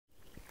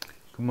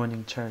Good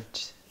morning,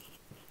 church.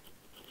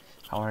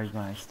 How are you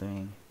guys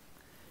doing?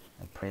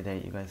 I pray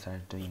that you guys are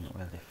doing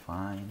really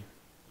fine,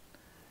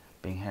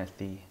 being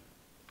healthy.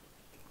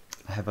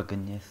 I have a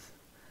good news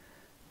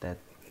that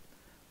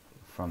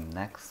from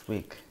next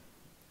week,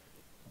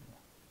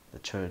 the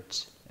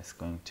church is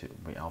going to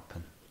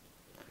reopen.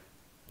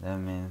 That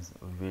means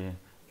we will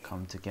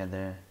come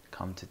together,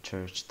 come to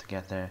church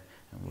together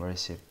and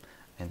worship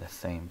in the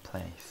same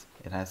place.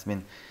 It has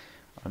been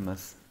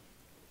almost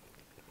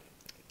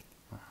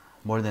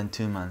more than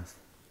 2 months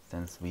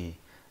since we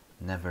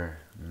never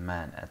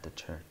met at the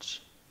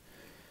church.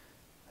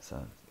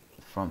 So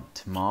from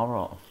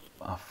tomorrow,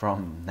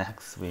 from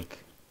next week,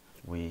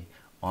 we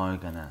are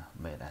gonna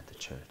meet at the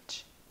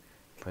church.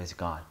 Praise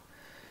God.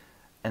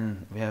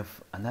 And we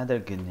have another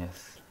good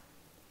news.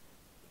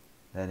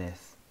 That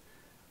is,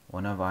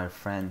 one of our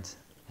friends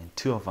and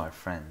two of our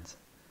friends,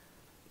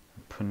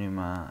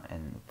 Punima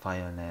and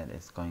Violet,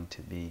 is going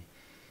to be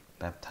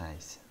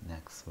baptized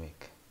next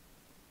week.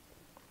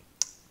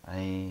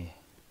 I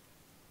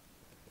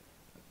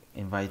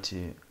invite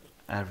you,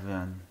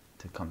 everyone,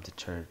 to come to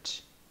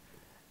church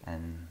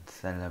and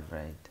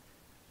celebrate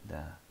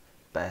the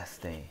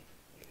best day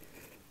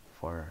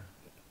for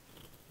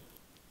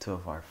two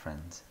of our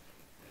friends.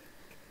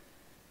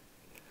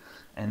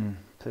 And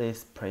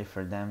please pray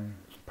for them,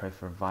 pray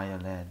for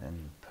Violet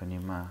and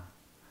Punima,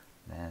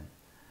 that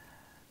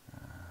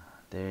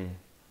they'll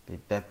be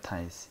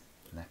baptized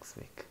next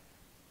week.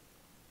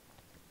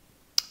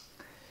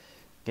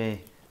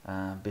 Okay.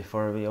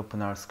 Before we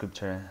open our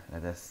scripture,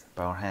 let us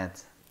bow our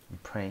heads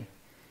and pray.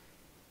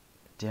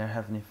 Dear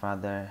Heavenly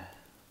Father,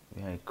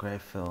 we are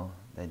grateful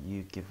that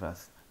you give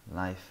us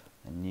life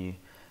and you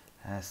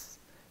has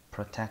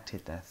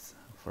protected us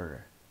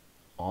for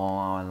all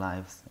our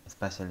lives,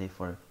 especially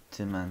for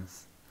 2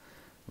 months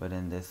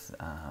within this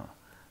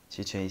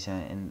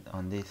situation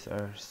on this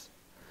earth.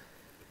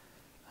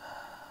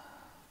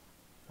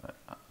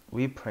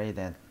 We pray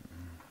that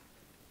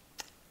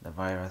the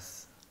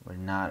virus will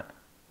not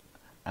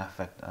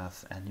affect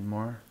us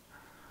anymore,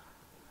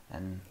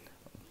 and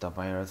the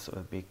virus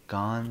will be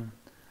gone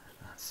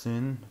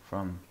soon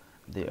from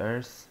the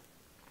earth.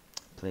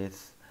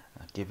 Please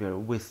give your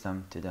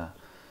wisdom to the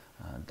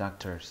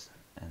doctors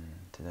and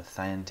to the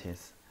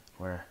scientists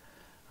who are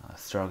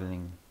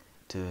struggling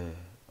to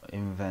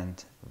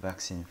invent the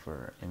vaccine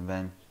for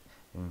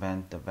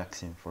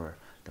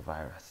the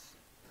virus.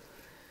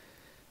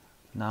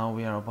 Now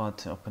we are about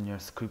to open your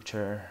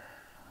scripture.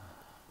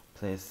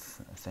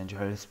 Please send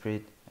your Holy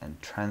Spirit and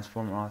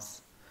transform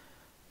us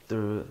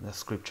through the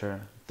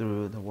scripture,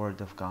 through the word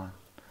of God.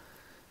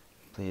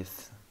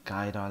 Please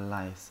guide our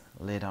lives,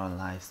 lead our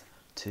lives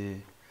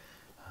to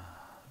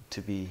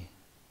be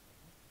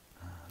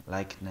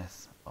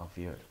likeness of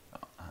your,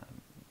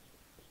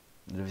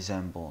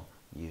 resemble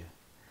you.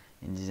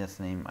 In Jesus'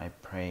 name I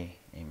pray,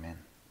 amen.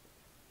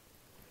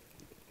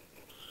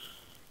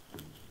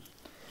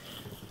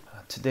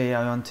 Today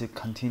I want to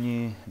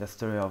continue the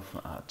story of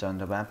John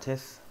the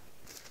Baptist.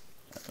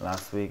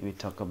 Last week we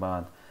talked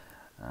about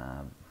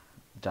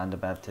John the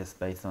Baptist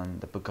based on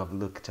the book of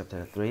Luke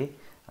chapter 3.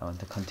 I want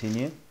to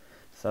continue.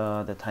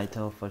 So the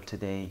title for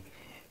today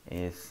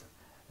is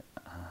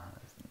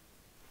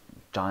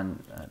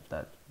John,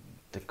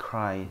 the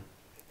cry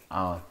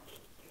out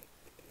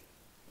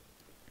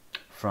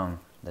from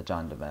the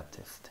John the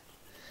Baptist.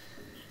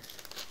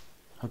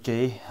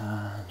 Okay.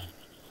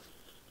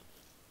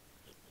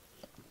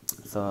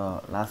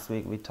 So last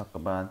week we talked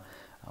about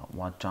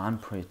what John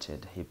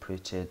preached. He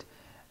preached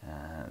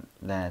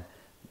that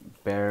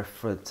bear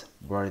fruit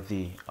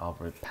worthy of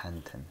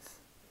repentance.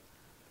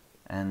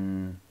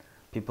 And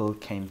people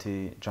came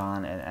to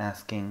John and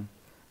asking,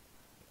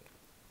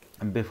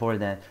 and before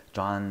that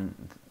John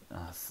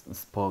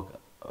spoke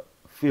a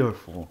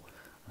fearful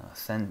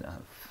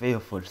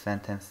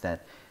sentence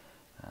that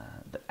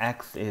the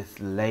axe is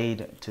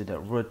laid to the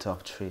root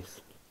of trees.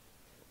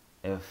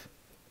 If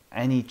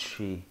any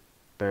tree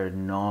bear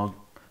no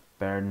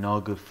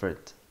good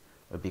fruit,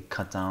 will be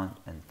cut down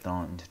and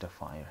thrown into the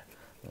fire.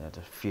 That's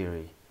a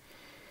fiery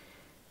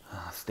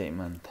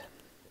statement.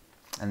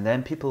 And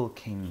then people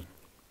came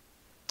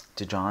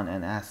to John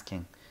and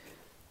asking,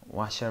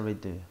 what shall we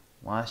do?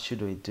 What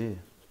should we do?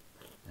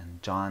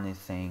 And John is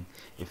saying,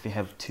 if you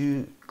have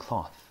 2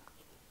 cloths,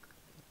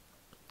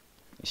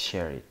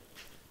 share it.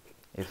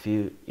 If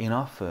you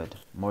enough food,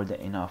 more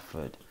than enough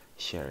food,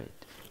 share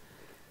it.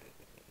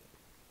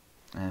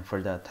 And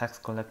for the tax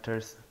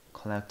collectors,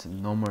 collect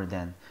no more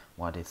than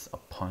what is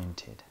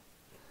appointed.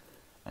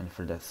 And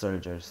for the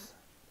soldiers,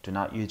 do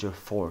not use your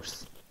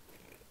force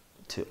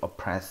to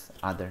oppress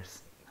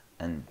others,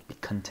 and be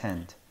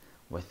content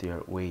with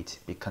your wage.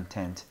 Be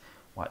content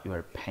what you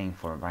are paying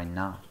for right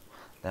now.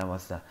 That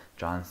was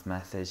John's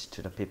message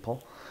to the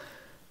people.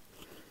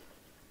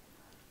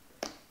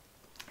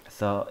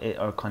 So it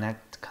all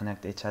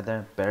connect each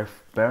other.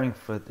 Bearing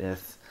fruit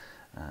is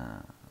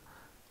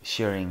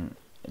sharing,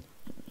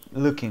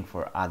 looking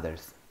for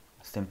others.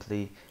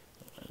 Simply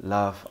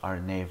love our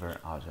neighbor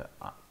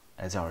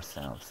as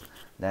ourselves.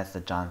 That's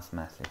the John's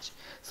message.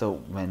 So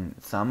when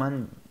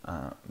someone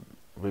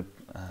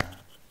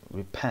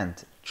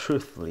repent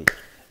truthfully,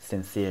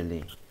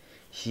 sincerely,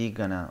 she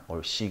gonna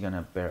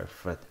bear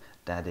fruit.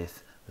 That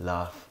is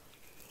love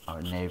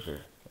our neighbor,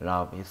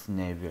 love his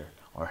neighbor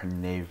or her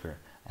neighbor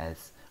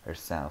as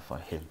herself or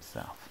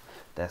himself.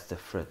 That's the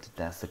fruit.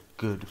 That's the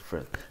good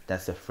fruit.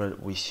 That's the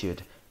fruit we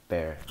should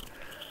bear.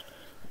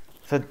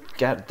 So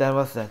that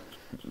was the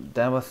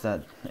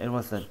it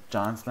was the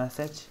John's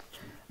message,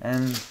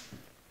 and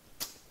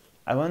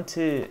I want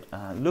to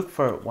look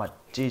for what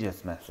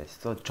Jesus' message.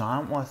 So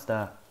John was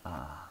the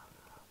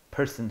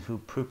person who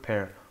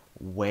prepared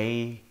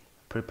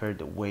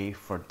the way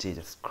for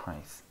Jesus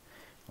Christ,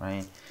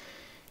 right?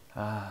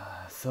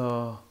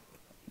 So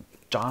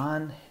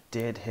John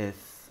did his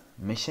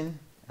mission,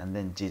 and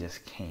then Jesus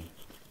came.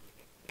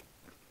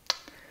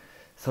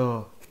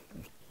 So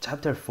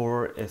chapter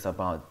 4 is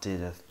about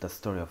Jesus, the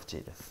story of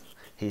Jesus.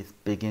 He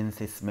begins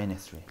his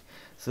ministry.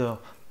 So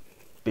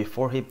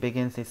before he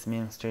begins his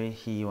ministry,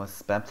 he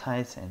was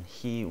baptized and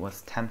he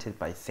was tempted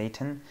by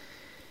Satan,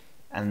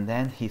 and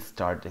then he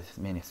started his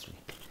ministry.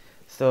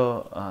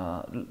 So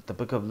the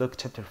book of Luke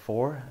chapter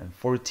 4 and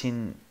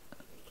 14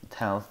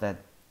 tells that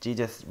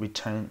Jesus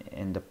returned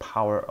in the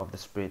power of the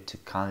Spirit to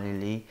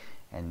Galilee,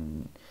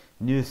 and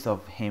news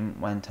of him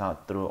went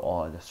out through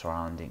all the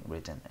surrounding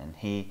region, and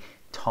he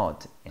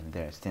taught in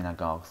their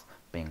synagogues,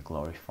 being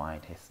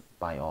glorified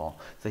by all.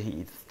 So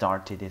he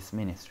started his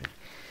ministry,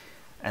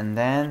 and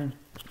then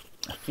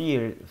a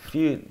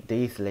few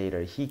days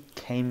later he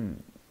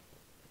came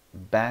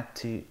back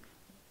to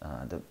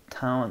the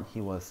town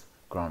he was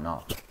grown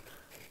up.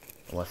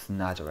 It was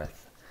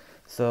Nazareth.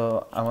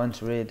 So I want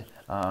to read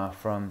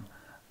from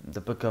the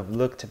book of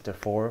Luke chapter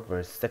 4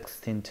 verse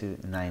 16 to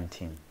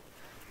 19.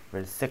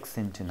 Verse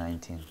 16 to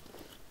 19.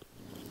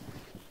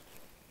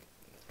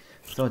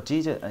 So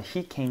Jesus,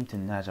 he came to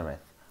Nazareth,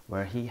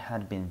 where he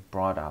had been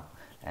brought up,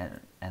 and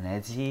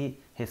as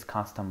his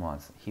custom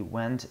was, he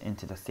went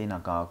into the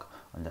synagogue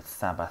on the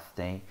Sabbath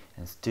day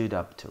and stood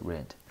up to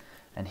read.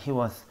 And he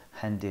was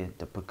handed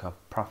the book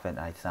of prophet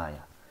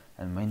Isaiah.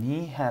 And when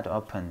he had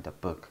opened the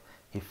book,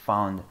 he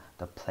found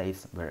the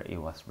place where it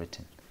was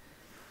written,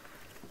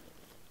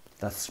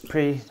 "The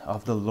Spirit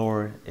of the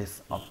Lord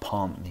is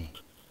upon me,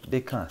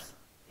 because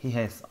he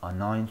has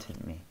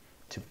anointed me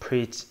to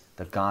preach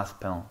the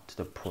gospel to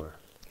the poor.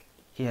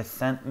 He has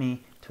sent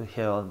me to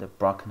heal the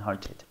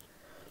brokenhearted,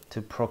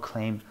 to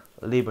proclaim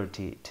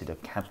liberty to the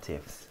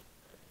captives,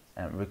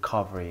 and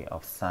recovery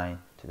of sight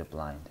to the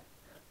blind,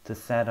 to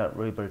set at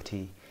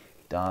liberty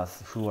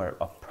those who are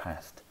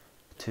oppressed,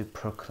 to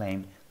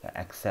proclaim the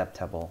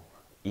acceptable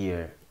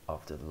year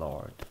of the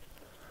Lord."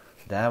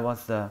 That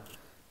was the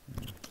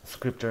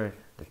scripture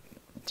that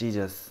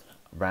Jesus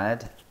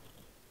read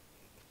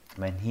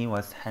when he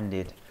was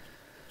handed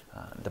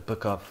the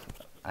book of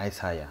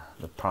Isaiah,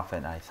 the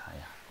prophet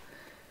Isaiah.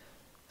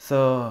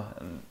 So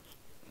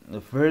the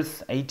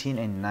verse 18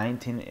 and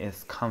 19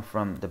 is come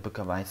from the book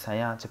of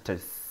Isaiah, chapter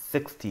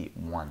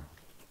 61.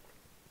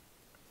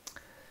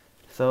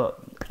 So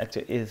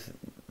actually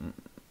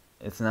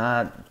it's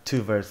not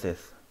 2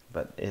 verses,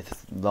 but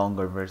it's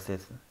longer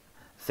verses.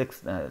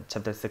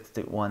 Chapter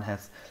 61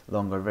 has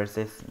longer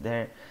verses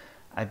there.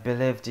 I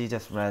believe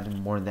Jesus read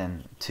more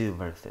than 2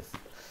 verses.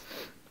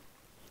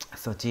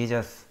 So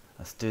Jesus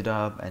stood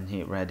up and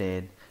he read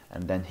it,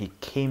 and then he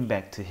came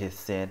back to his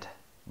seat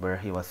where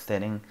he was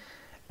sitting,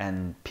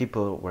 and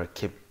people were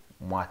keep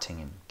watching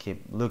him,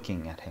 keep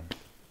looking at him,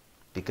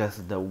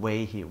 because the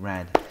way he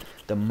read,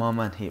 the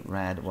moment he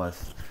read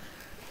was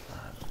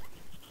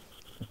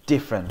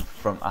different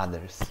from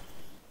others.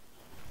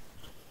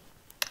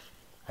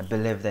 I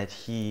believe that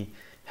he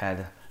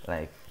had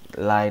like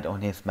light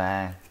on his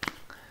back.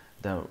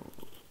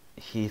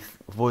 His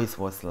voice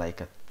was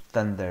like a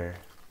thunder,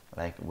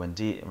 like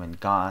when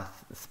God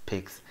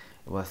speaks,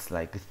 it was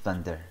like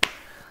thunder.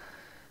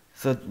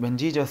 So when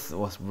Jesus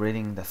was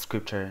reading the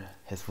scripture,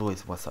 his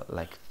voice was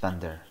like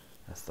thunder.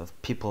 So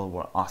people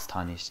were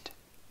astonished,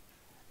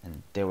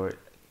 and they were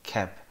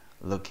kept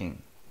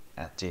looking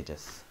at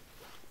Jesus.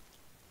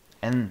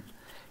 And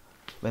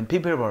when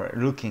people were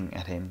looking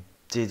at him,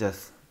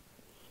 Jesus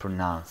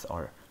pronounced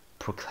or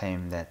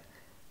proclaimed that,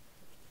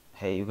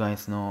 "Hey, you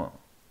guys know,"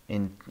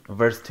 in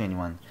verse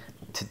 21,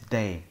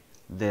 "Today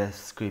this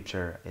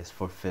scripture is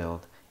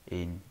fulfilled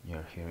in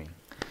your hearing."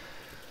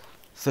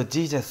 So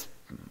Jesus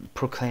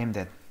proclaimed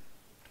that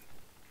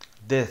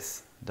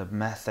the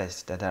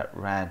message that I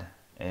read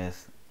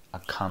is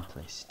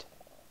accomplished,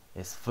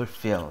 is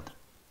fulfilled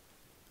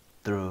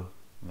through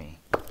me.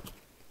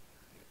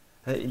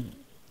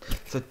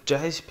 So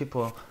Jewish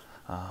people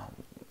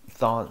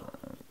thought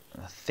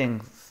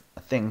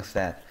things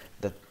that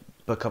the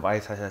book of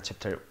Isaiah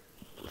chapter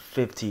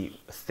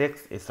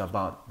 56 is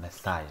about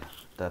Messiah,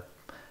 the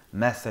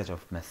message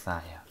of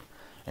Messiah.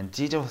 And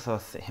Jesus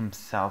was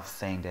himself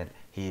saying that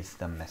he is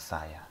the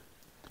Messiah.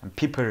 And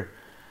people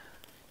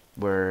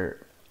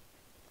were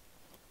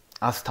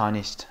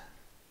astonished,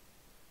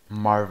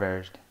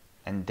 marveled,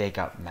 and they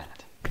got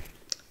mad.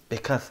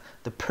 Because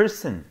the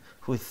person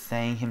who is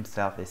saying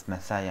himself is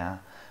Messiah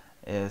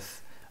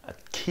is a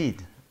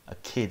kid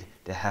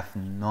they have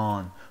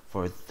known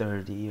for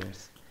 30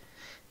 years.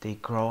 They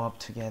grow up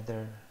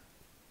together,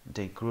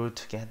 they grew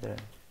together,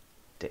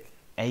 they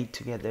ate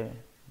together,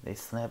 they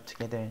slept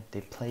together,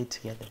 they played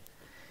together.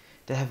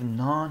 They have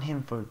known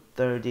him for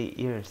 30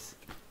 years.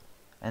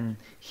 And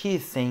he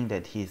is saying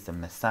that he is the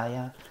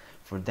Messiah.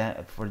 For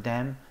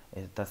them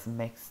it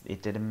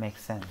didn't make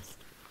sense.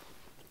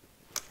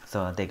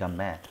 So they got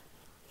mad.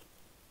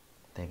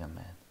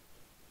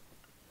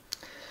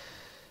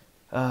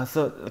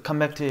 So come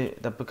back to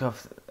the book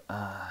of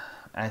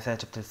Isaiah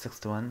chapter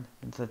 61.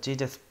 So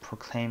Jesus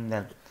proclaimed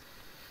that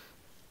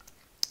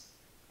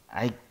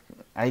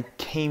I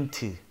came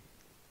to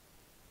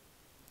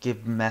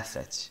give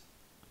message,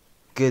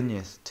 good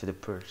news to the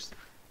poor,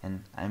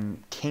 and I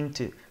came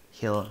to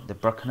heal the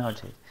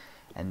brokenhearted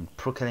and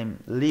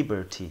proclaim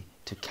liberty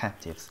to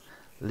captives,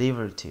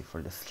 liberty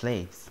for the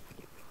slaves,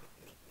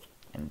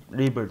 and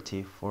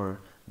liberty for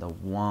the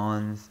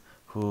ones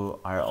who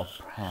are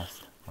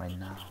oppressed right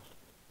now.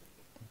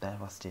 That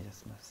was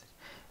Jesus' message.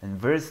 And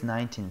verse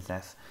 19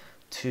 says,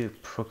 to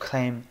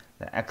proclaim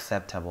the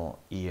acceptable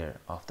year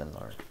of the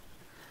Lord.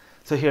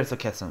 So here's the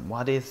question.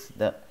 What is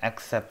the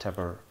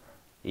acceptable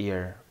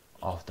year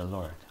of the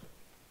Lord?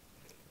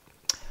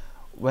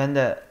 When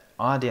the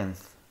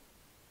audience,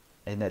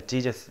 in the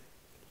Jesus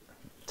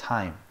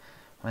time,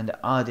 when the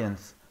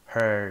audience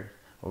heard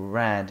or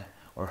read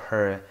or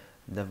heard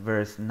the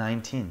verse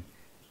 19,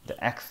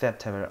 the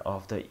acceptable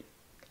of the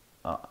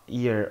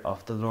year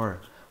of the Lord,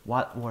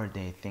 what were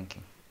they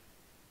thinking?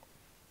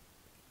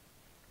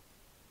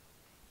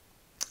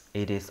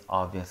 It is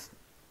obvious,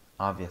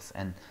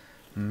 and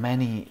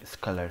many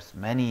scholars,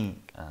 many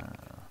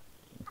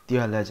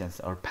theologians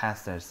or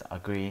pastors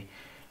agree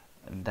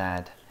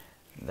that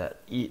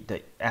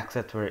the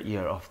acceptable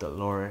year of the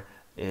Lord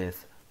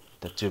is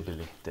the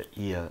Jubilee, the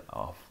year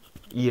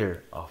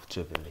of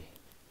Jubilee.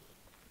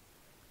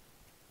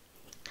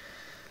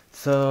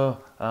 So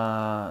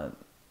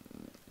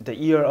the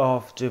year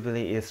of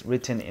Jubilee is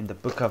written in the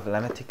book of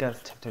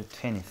Leviticus chapter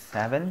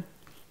 27.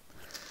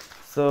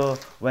 So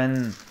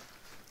when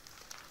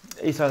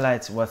the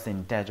Israelites was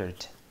in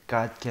desert,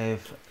 God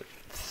gave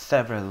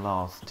several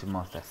laws to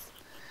Moses,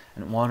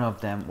 and one of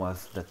them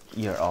was the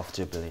year of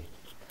Jubilee,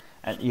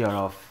 and year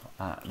of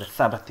the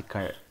Sabbath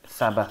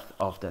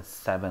of the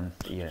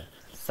seventh year,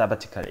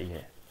 sabbatical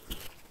year.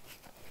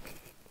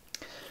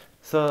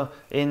 So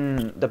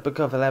in the book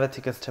of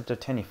Leviticus chapter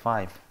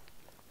 25,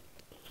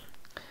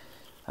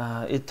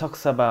 it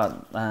talks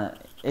about,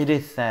 it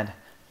is said,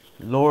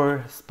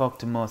 Lord spoke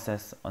to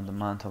Moses on the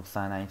Mount of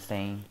Sinai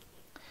saying,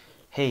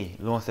 hey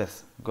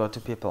Moses, go to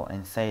people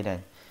and say that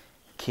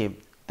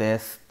keep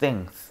these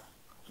things,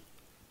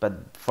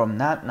 but from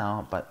not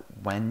now, but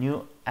when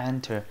you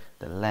enter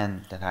the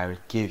land that I will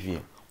give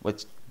you,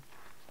 which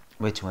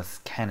was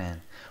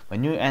Canaan.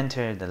 When you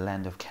enter the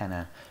land of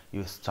Canaan,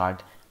 you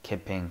start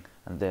keeping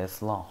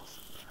these laws.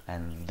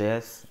 And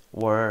these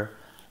were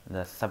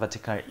the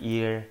sabbatical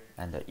year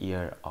and the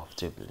year of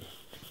Jubilee.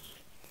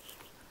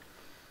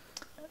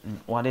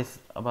 What is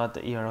about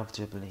the year of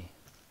Jubilee?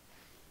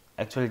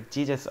 Actually,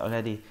 Jesus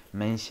already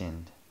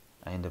mentioned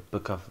in the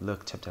book of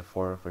Luke chapter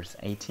 4 verse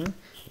 18.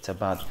 It's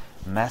about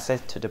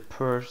message to the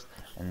poor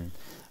and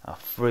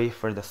free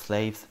for the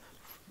slaves,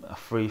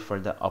 free for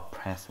the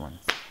oppressed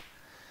ones.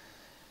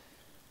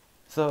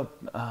 So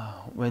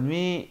when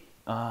we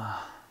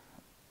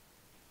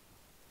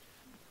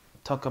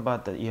talk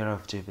about the year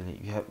of Jubilee,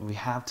 we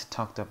have to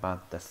talk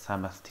about the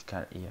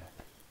sabbatical year.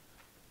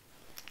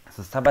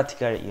 So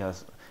sabbatical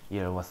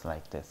year was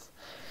like this.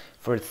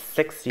 For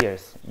 6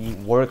 years, you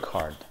work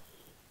hard.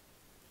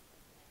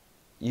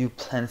 You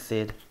plant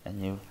seed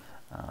and you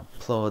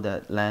plow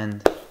the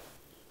land.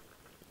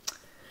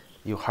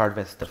 You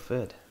harvest the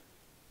food.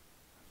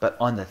 But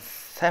on the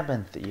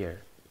seventh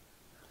year,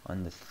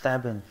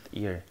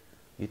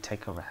 you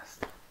take a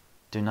rest.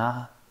 Do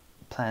not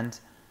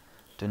plant,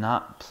 do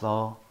not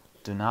plow,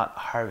 do not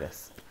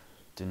harvest,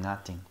 do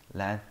nothing.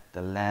 Let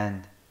the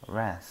land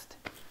rest.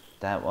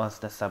 That was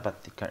the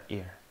sabbatical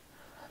year.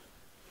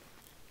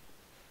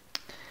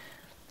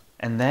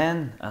 And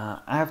then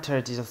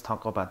after Jesus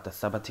talked about the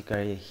sabbatical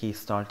year, he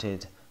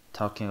started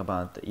talking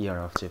about the year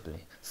of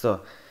Jubilee.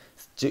 So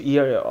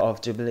year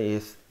of Jubilee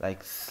is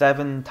like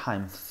 7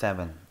 times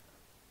 7.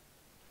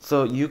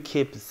 So you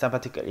keep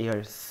sabbatical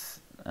years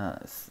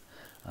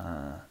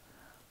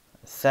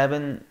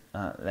 7,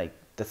 like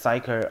the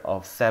cycle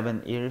of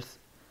 7 years,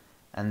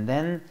 and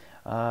then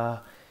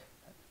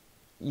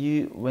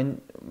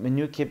when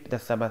you keep the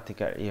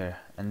sabbatical year,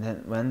 and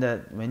then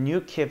when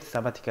you keep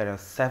sabbatical year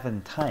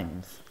 7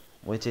 times,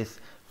 which is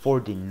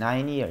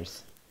 49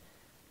 years,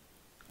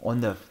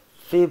 on the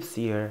 5th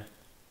year,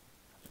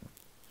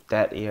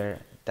 that year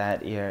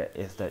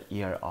is the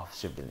year of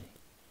Jubilee.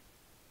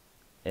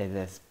 It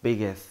is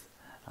biggest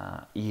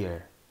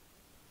year.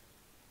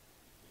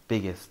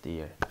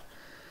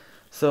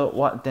 So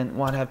what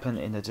happened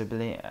in the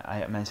Jubilee?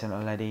 I mentioned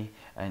already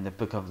in the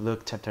book of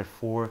Luke chapter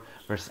 4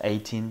 verse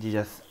 18.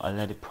 Jesus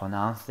already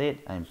pronounced it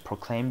and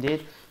proclaimed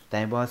it.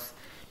 That was,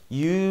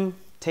 you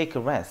take a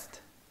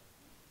rest.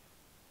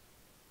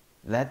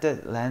 Let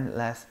the land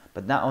rest.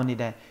 But not only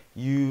that,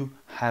 you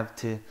have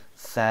to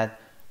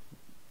set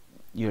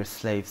your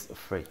slaves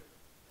free.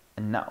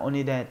 And not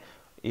only that,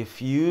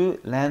 if you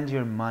lend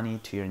your money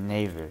to your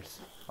neighbors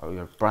or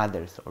your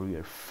brothers or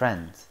your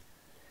friends,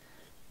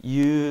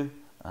 you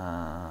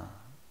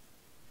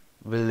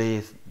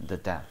release the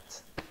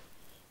debt.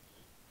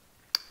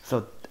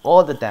 So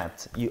all the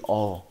debts you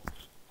owe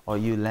or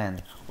you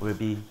lend will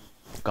be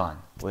gone,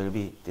 will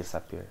be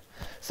disappear.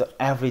 So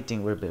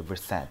everything will be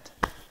reset.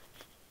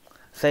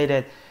 Say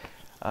that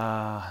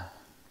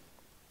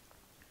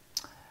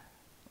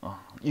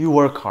you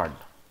work hard,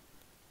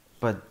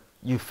 but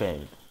you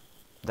failed.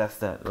 That's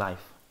the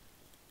life.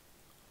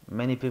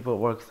 Many people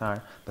work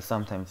hard, but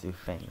sometimes you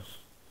fail.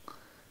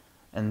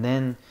 And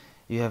then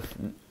you have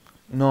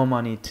no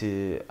money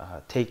to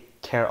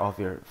take care of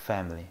your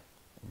family.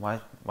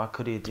 What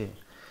could you do?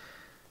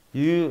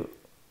 You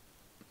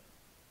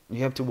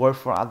have to work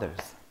for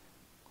others.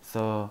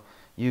 So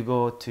you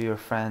go to your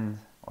friends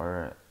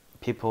or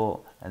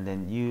people, and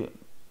then you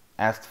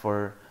ask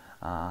for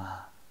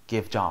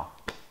give job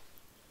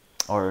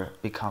or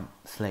become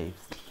slaves.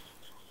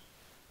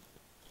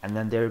 And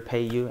then they will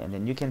pay you, and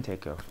then you can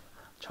take your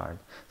charge.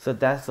 So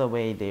that's the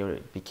way they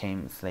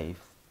became slaves.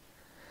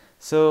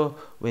 So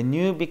when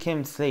you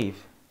became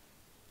slave,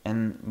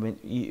 and when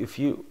if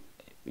you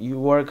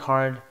work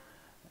hard,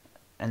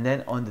 and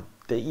then on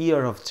the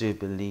year of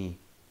Jubilee,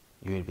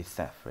 you will be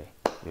set free.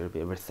 You will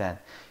be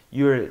reset.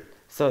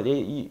 So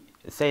you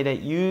say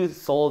that you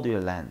sold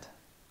your land,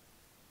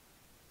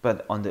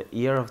 but on the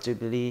year of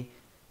Jubilee,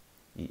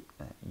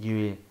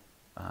 you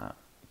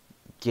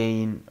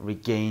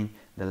regain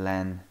the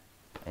land,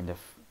 and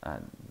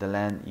the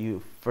land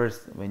you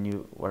when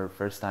you were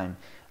first time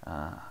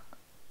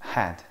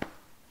had.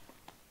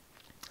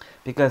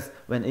 Because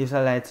when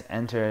Israelites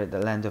entered the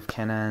land of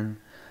Canaan,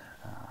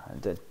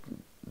 the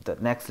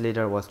next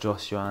leader was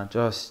Joshua.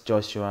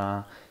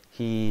 Joshua,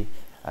 he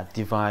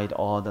divided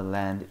all the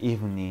land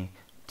evenly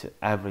to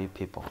every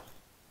people,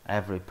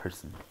 every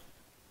person.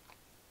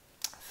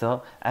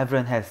 So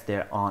everyone has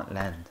their own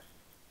land.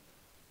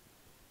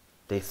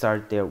 They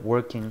start their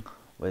working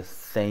with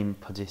same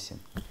position.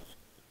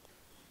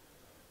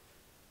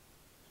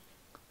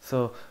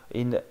 So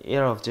in the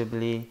year of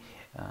Jubilee,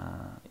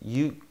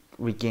 you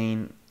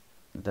regain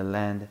the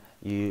land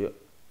you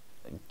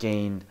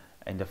gained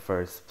in the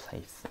first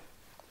place.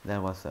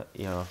 That was the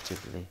year of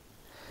Jubilee.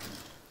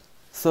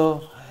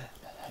 So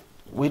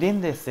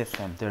within this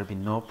system, there will be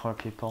no poor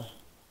people.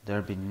 There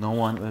will be no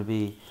one will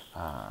be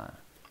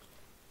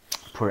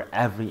poor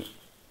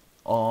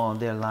all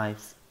their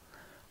lives,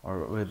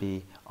 or will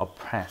be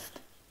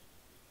oppressed.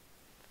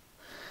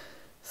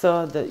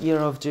 So the year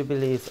of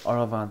Jubilee is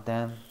all about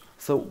them.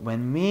 So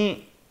when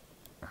we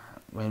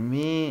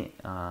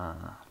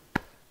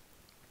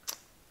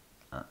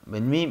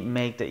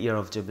make the year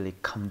of Jubilee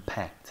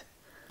compact,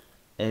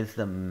 it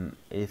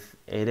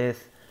is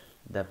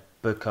the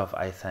book of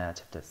Isaiah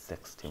chapter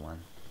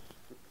 61.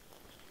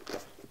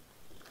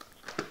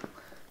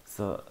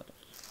 So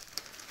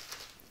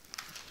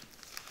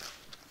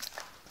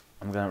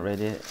I'm gonna read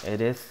it. It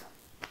is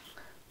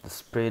the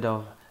spirit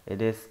of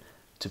it is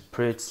to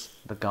preach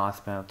the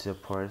gospel to the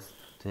poor,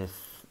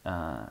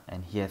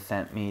 and he has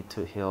sent me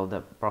to heal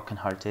the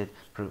brokenhearted,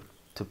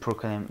 to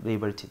proclaim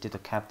liberty to the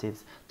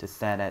captives, to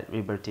set at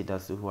liberty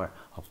those who are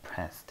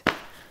oppressed.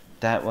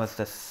 That was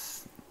the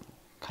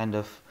kind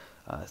of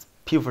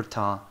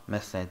pivotal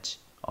message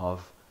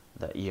of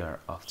the year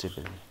of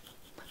Jubilee.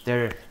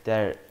 There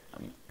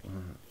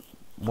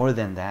more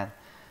than that,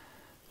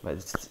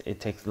 but it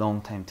takes a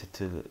long time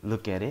to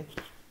look at it.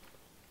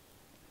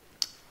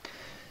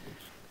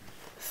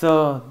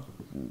 So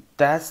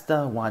that's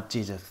what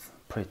Jesus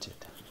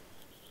preached.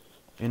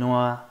 You know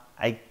what?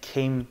 I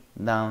came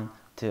down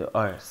to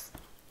earth.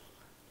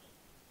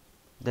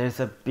 There's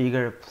a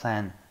bigger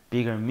plan,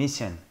 bigger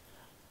mission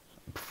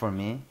for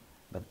me,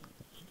 but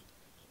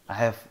I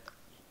have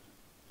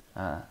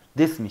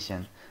this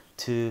mission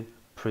to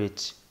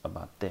preach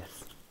about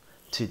this,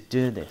 to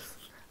do this.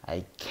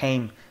 I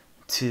came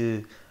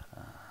to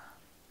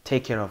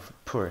take care of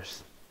poor,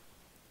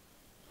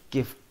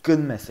 give good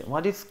message.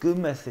 What is good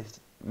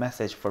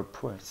message for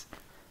poor?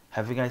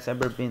 Have you guys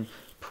ever been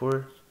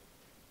poor?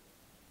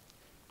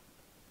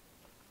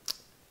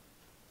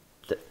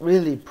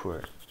 Really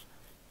poor.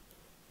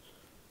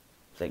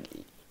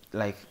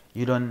 Like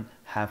you don't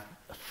have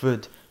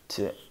food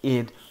to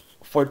eat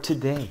for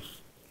today.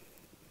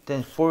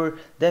 Then for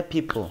that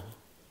people,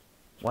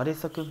 what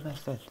is a good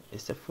message?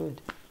 It's the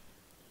food.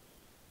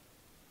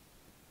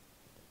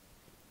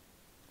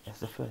 It's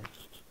the food.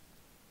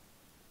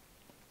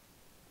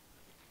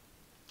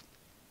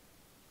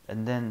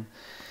 And then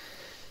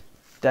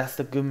that's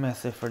the good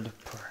message for the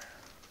poor.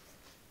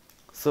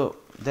 So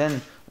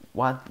then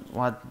what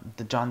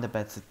the John the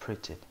Baptist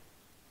preached,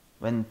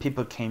 when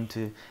people came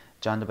to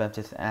John the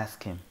Baptist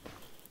asked him,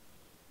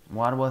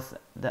 what was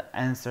the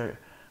answer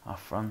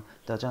from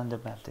the John the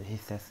Baptist? He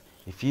says,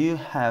 if you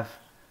have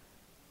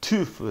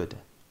 2 food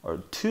or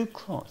 2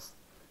 clothes,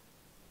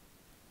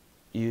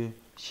 you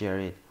share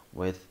it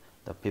with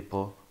the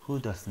people who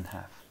doesn't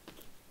have.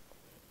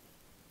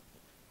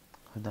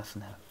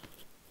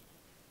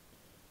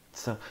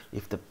 So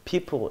if the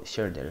people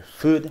share their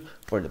food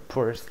for the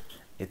poor,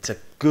 it's a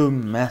good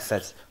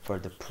message for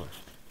the poor.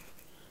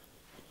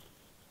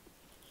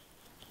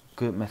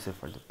 Good message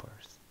for the poor.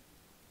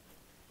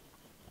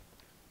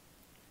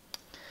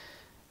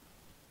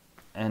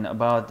 And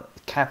about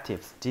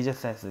captives, Jesus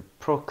says,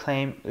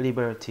 proclaim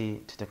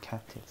liberty to the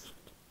captives,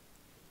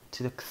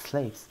 to the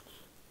slaves.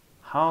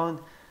 How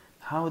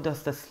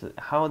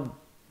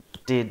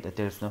did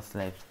there's no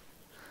slaves?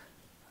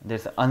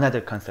 There's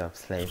another concept of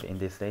slave in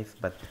these days,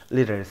 but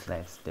literal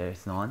slaves there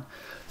is none.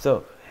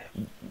 So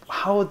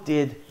how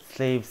did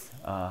slaves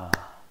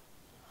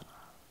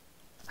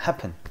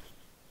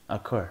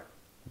occur?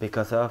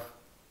 Because of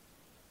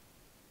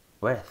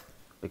wealth,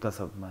 because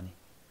of money.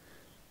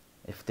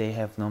 If they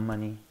have no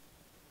money,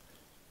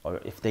 or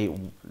if they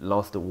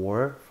lost the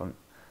war,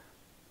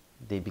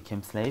 they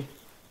became slaves,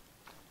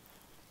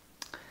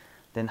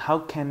 then how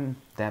can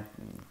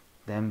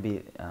them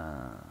be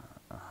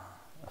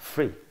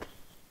free?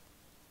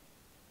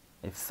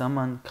 If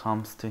someone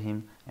comes to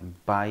him and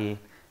buy it,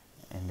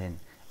 and then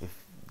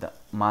if the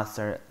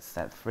master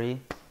set free,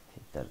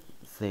 the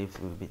slaves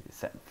will be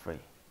set free.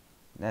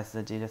 That's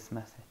the Jesus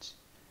message.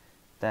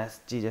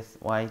 That's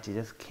why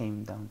Jesus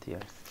came down to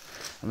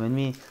earth. And when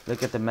we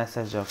look at the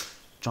message of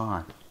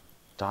John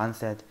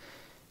said,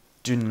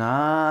 do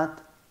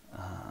not,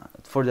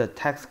 for the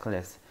tax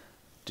collectors,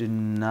 do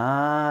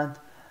not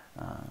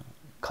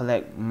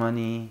collect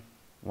money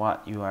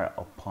what you are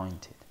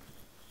appointed.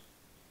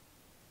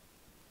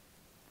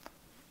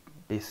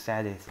 Be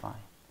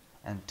satisfied.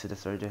 And to the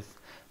soldiers,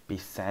 be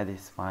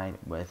satisfied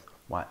with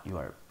what you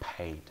are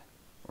paid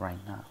right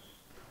now.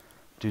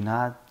 Do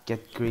not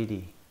get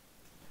greedy.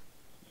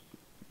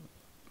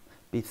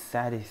 Be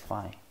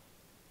satisfied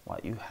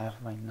what you have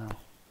right now.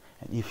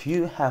 And if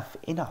you have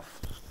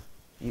enough,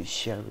 you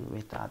share it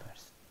with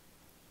others.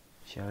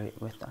 Share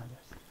it with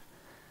others.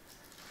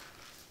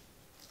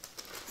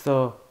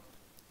 So,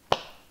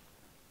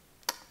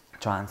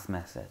 John's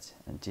message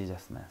and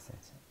Jesus'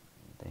 message,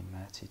 they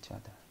match each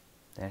other.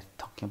 They're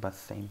talking about the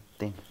same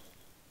thing.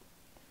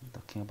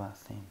 Talking about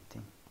the same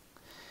thing.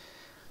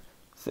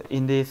 So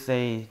in this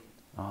say,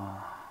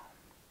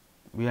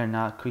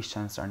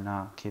 Christians are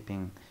not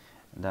keeping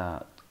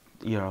the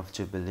year of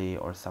Jubilee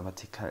or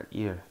sabbatical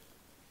year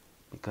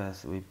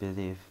because we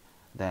believe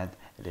that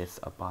it is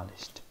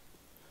abolished.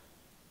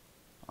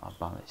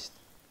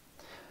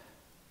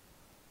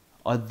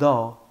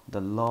 Although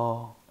the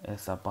law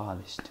is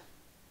abolished,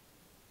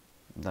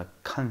 the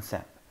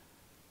concept,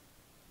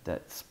 the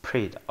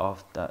spirit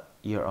of the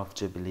year of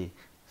Jubilee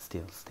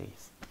still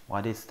stays.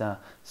 What is the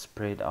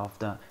spirit of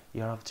the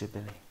year of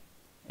Jubilee?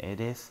 It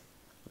is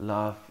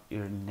love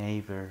your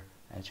neighbor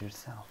as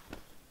yourself.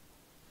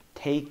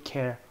 Take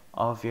care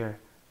of your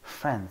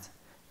friends.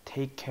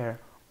 Take care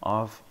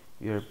of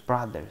your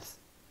brothers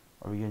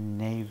or your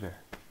neighbor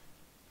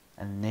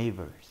and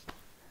neighbors.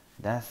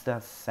 That's the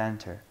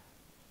center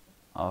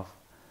of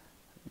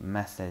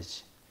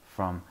message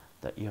from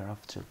the year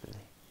of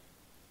Jubilee.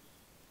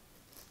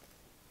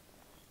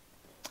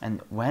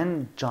 And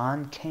when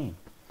John came,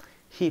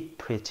 he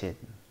preached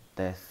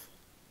this.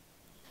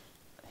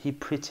 He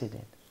preached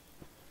it.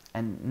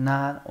 And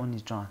not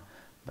only John,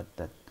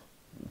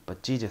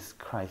 but Jesus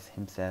Christ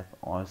himself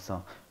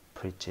also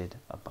preached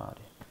about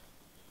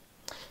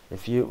it.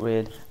 If you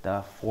read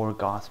the 4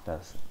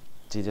 Gospels,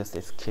 Jesus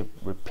is keep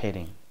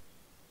repeating,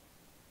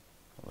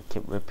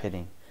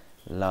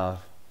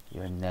 love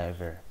your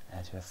neighbor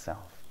as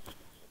yourself.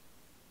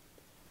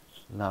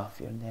 Love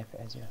your neighbor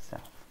as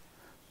yourself.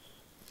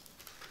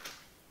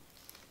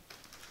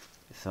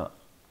 So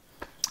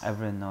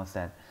everyone knows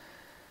that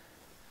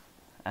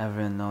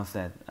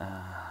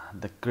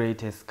the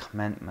greatest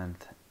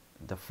commandment,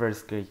 the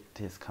first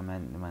greatest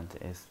commandment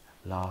is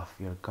love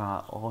your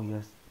God all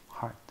your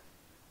heart.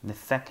 The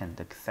second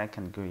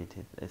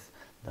greatest is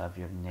love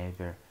your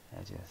neighbor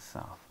as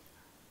yourself.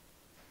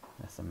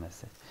 That's the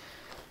message.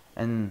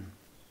 And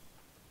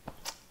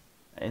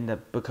in the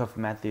book of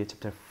Matthew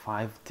chapter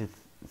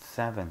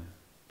 5-7,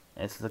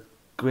 it's the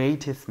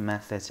greatest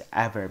message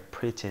ever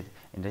preached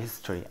in the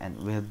history and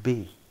will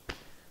be.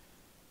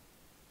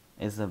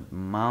 It's the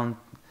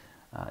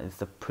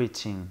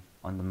preaching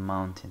on the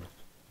mountain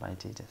by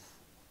Jesus.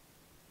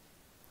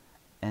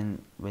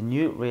 And when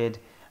you read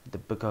the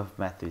book of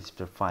Matthew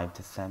chapter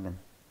 5-7,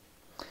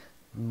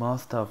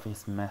 most of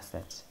his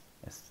message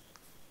is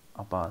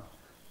about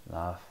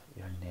love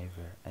your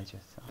neighbor as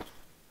yourself.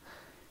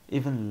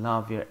 Even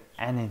love your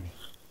enemy.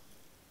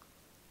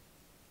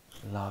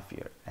 Love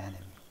your enemy.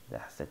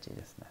 That's the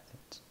Jesus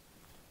message.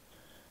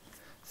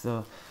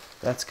 So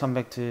let's come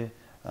back to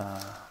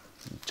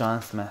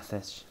John's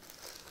message.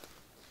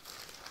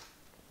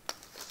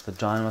 So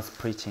John was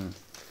preaching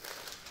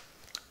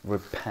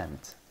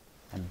repent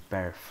and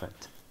bear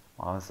fruit.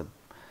 What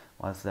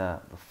was the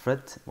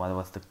fruit? What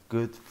was the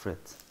good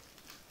fruit?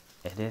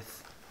 It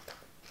is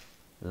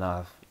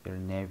love your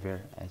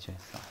neighbor as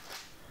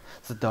yourself.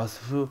 So those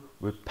who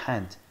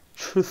repent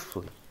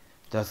truthfully,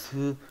 those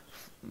who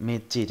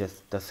meet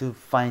Jesus, those who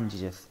find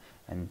Jesus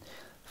and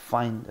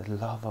find the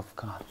love of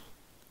God,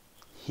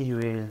 he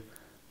will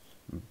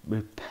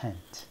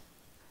repent,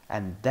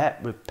 and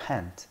that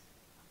repent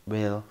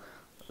will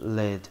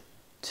lead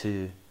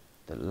to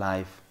the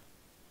life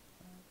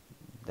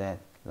that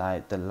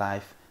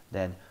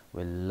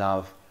will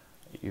love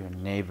your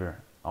neighbor,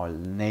 our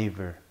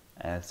neighbor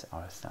as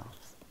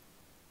ourselves.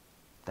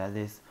 That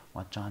is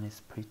what John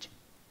is preaching.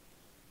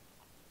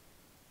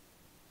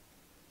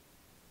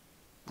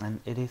 And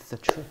it is the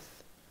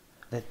truth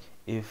that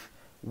if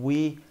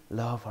we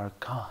love our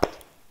God,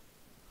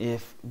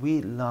 if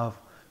we love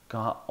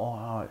God or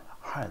our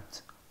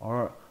heart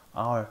or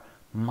our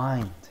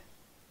mind,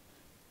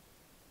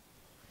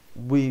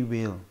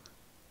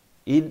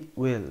 it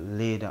will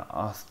lead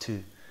us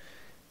to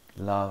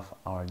love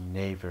our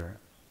neighbor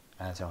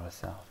as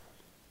ourselves.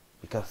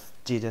 Because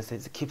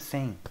Jesus keeps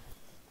saying,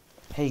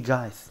 hey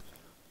guys,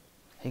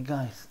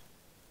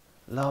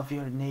 love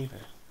your neighbor,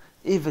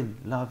 even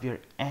love your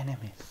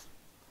enemies.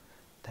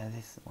 That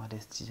is what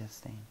is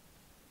Jesus saying.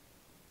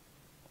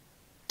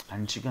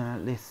 Aren't you gonna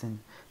listen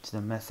to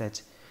the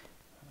message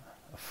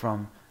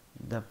from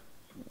the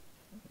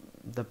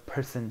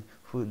person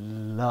who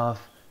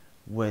loves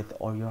with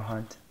all your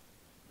heart?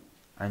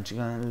 Aren't you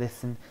gonna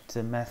listen to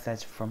the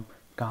message from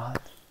God,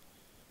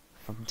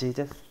 from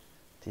Jesus?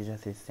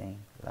 Jesus is saying,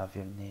 love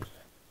your neighbor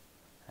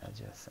as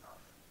yourself.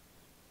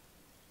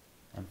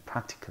 And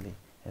practically,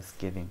 He's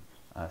giving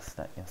us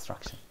that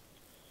instruction.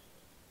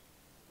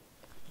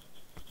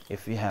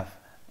 If we have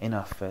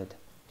enough food,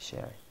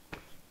 share it.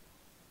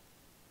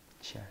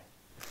 Share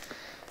it.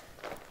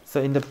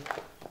 So in the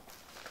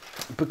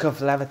book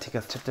of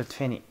Leviticus, chapter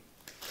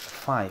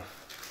 25,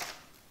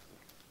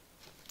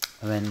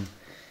 when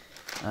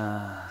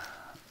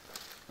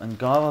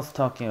God was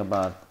talking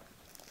about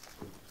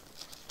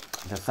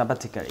the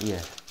sabbatical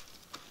year,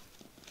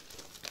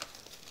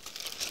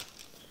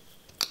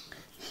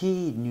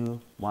 He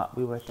knew what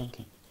we were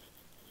thinking.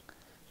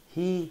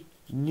 He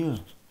knew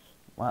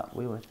what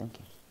we were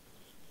thinking.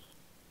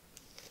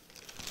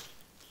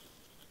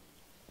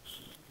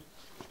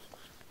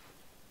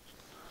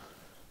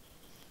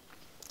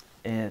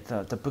 In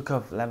the book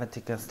of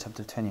Leviticus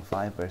chapter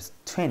 25 verse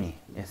 20,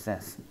 it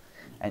says,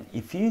 and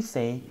if you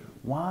say,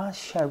 what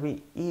shall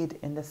we eat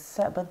in the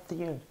 7th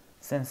year,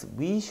 since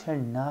we shall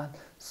not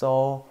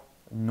sow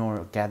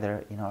nor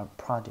gather in our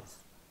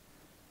produce?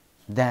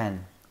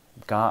 Then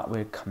God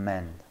will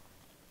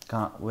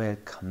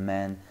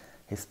command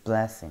His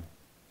blessing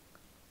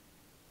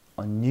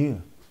on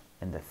you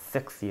in the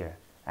 6th year,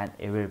 and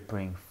it will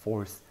bring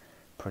forth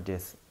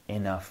produce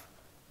enough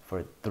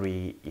for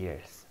 3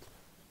 years.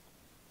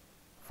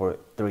 For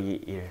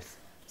 3 years.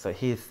 So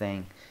He is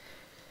saying,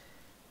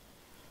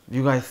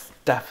 you guys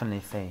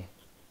definitely say,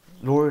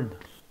 Lord,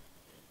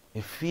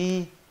 if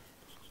we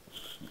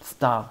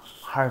stop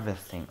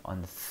harvesting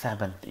on the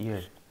 7th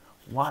year,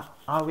 what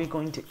are we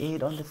going to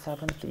eat on the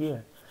 7th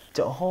year?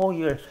 The whole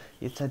year,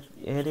 it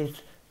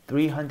is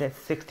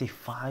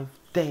 365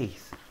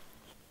 days.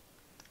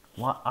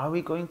 What are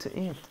we going to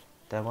eat?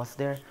 That was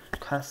their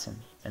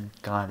question, and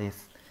God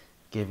is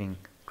giving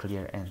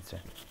clear answer.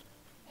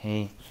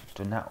 Hey,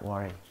 do not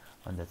worry.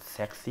 On the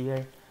 6th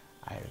year,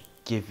 I'll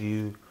give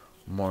you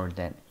more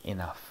than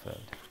enough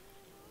food.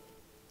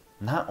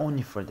 Not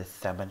only for the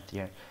 7th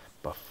year,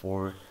 but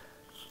for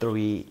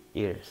 3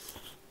 years.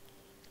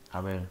 I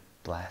will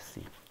bless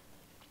you.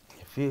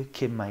 If you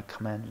keep my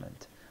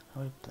commandment, I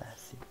will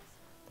bless you.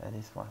 That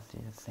is what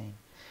Jesus is saying.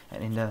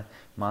 And in the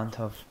month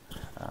of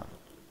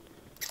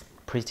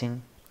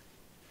preaching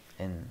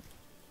in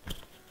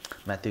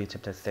Matthew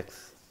chapter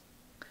 6,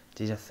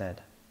 Jesus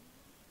said,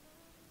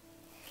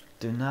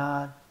 do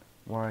not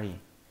worry.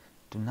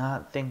 Do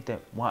not think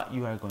that what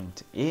you are going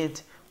to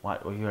eat,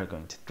 what you are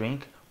going to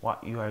drink,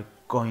 what you are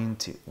going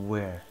to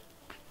wear.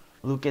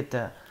 Look at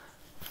the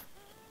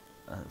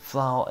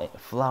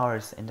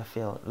flowers in the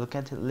field. Look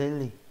at the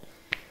lily.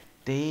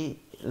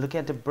 Look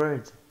at the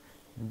birds.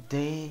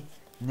 They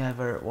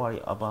never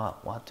worry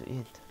about what to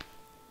eat,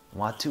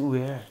 what to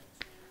wear.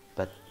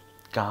 But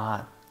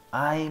God,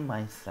 I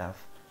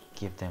myself,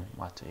 give them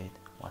what to eat,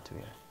 what to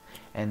wear.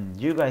 And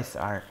you guys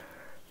are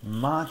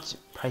much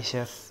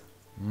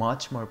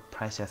more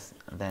precious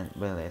than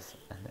lilies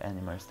and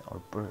animals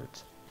or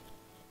birds.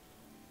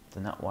 Do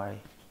not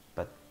worry,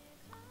 but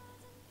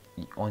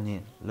you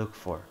only look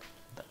for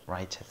the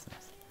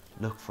righteousness.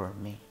 Look for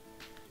me.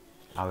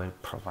 I will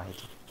provide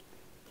you.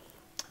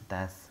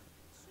 That's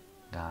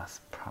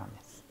God's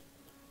promise.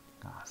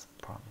 God's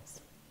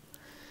promise.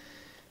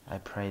 I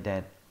pray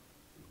that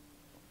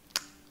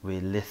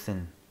we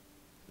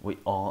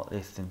all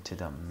listen to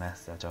the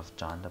message of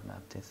John the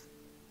Baptist.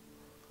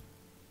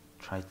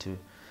 Try to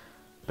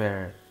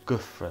bear good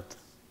fruit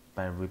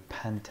by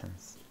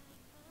repentance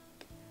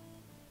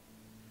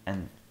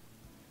and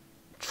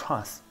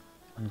trust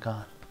on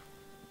God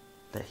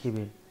that He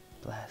will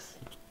bless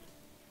you.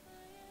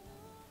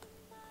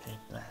 He will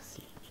bless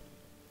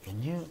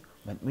you.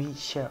 When we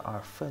share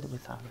our food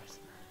with others,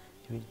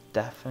 He will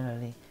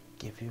definitely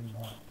give you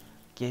more,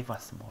 give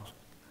us more.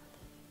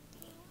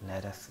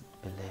 Let us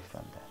believe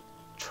on that.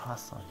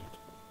 Trust on Him.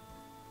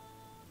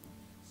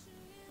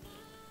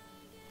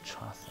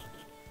 Trust on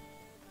Him.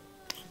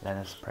 Let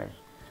us pray.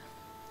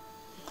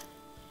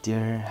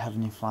 Dear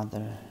Heavenly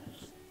Father,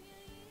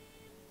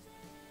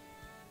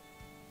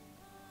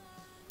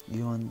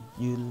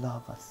 you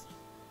love us.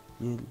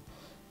 You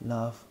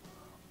love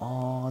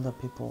all the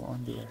people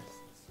on the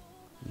earth.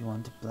 You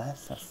want to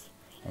bless us,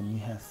 and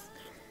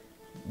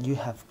you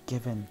have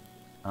given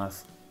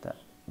us the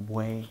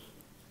way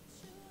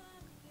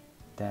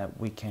that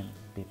we can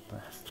be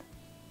blessed.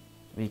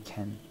 We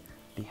can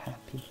be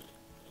happy.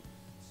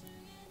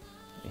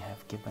 You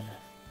have given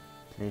us.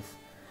 Please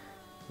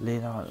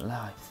lead our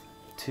lives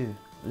to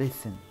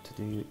listen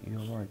to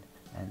your word,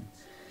 and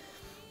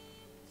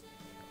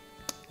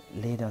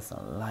lead us a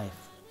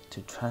life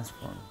to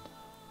transform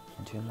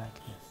into your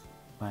likeness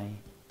by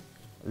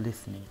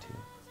listening to,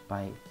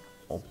 by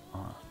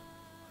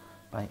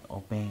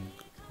obeying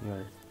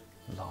your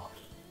law.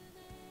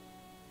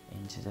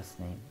 In Jesus'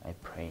 name I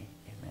pray,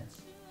 amen.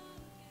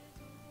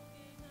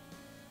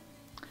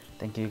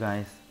 Thank you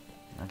guys.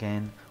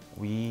 Again,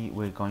 we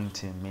were going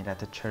to meet at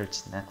the church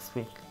next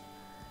week.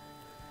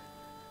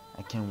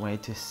 I can't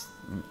wait to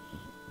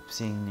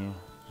seeing you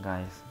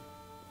guys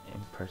in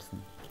person.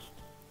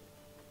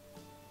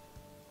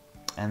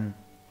 And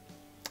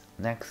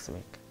next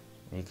week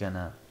we're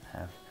gonna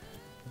have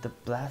the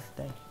blessed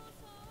day.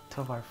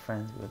 2 of our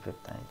friends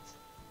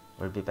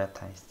will be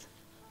baptized.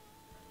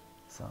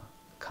 So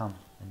come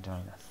and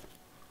join us.